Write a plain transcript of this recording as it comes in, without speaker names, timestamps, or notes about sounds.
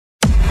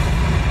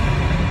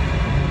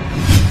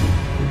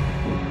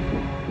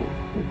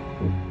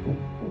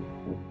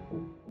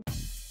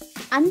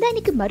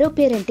అందానికి మరో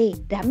పేరంటే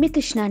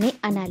రమ్యకృష్ణనే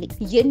అనాలి.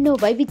 ఎన్నో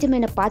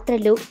వైవిధ్యమైన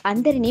పాత్రల్లో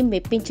అందరినీ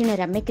మెప్పించిన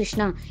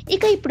రమ్యకృష్ణ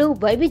ఇక ఇప్పుడు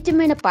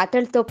వైవిధ్యమైన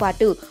పాత్రలతో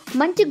పాటు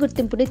మంచి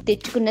గుర్తింపుని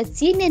తెచ్చుకున్న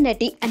సీనియర్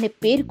నటి అనే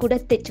పేరు కూడా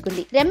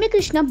తెచ్చుకుంది.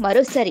 రమ్యకృష్ణ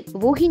మరోసారి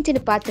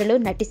ఊహించని పాత్రలో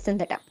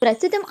నటిస్తుందట.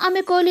 ప్రస్తుతం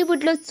ఆమె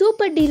కోలీవుడ్ లో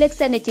సూపర్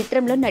డీలక్స్ అనే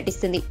చిత్రంలో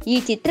నటిస్తుంది. ఈ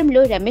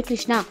చిత్రంలో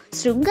రమ్యకృష్ణ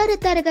శృంగార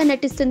తారగా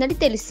నటిస్తుందని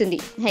తెలుస్తుంది.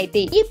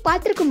 అయితే ఈ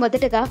పాత్రకు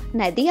మొదటగా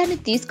నదియాను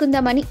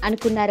తీసుకుందామని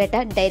అనుకున్నారట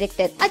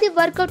డైరెక్టర్. అది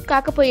వర్కౌట్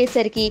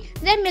కాకపోయేసరికి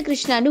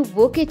రమ్యకృష్ణను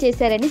ఓకే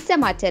చేశారని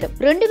సమాచారం.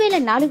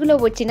 2004లో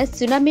వచ్చిన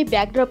సునామీ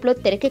బ్యాక్ డ్రాప్ లో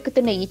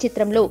తెరకెక్కుతున్న ఈ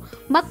చిత్రంలో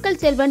మక్కల్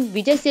సెల్వన్,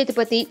 విజయ్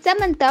సేతుపతి,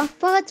 సమంత,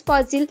 ఫహద్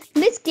ఫాజిల్,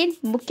 మిస్కిన్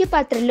ముఖ్య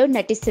పాత్రల్లో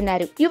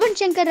నటిస్తున్నారు. యువన్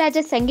శంకర్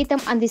రాజా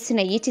సంగీతం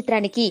అందిస్తున్న ఈ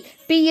చిత్రానికి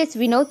పిఎస్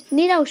వినోద్,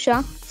 నీరవ్ షా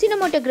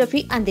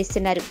సినిమాటోగ్రఫీ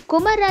అందిస్తున్నారు.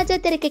 కుమార్ రాజా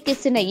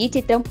తెరకెక్కిస్తున్న ఈ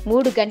చిత్రం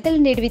 3 గంటల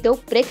నిడివితో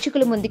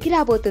ప్రేక్షకుల ముందుకి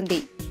రాబోతుంది.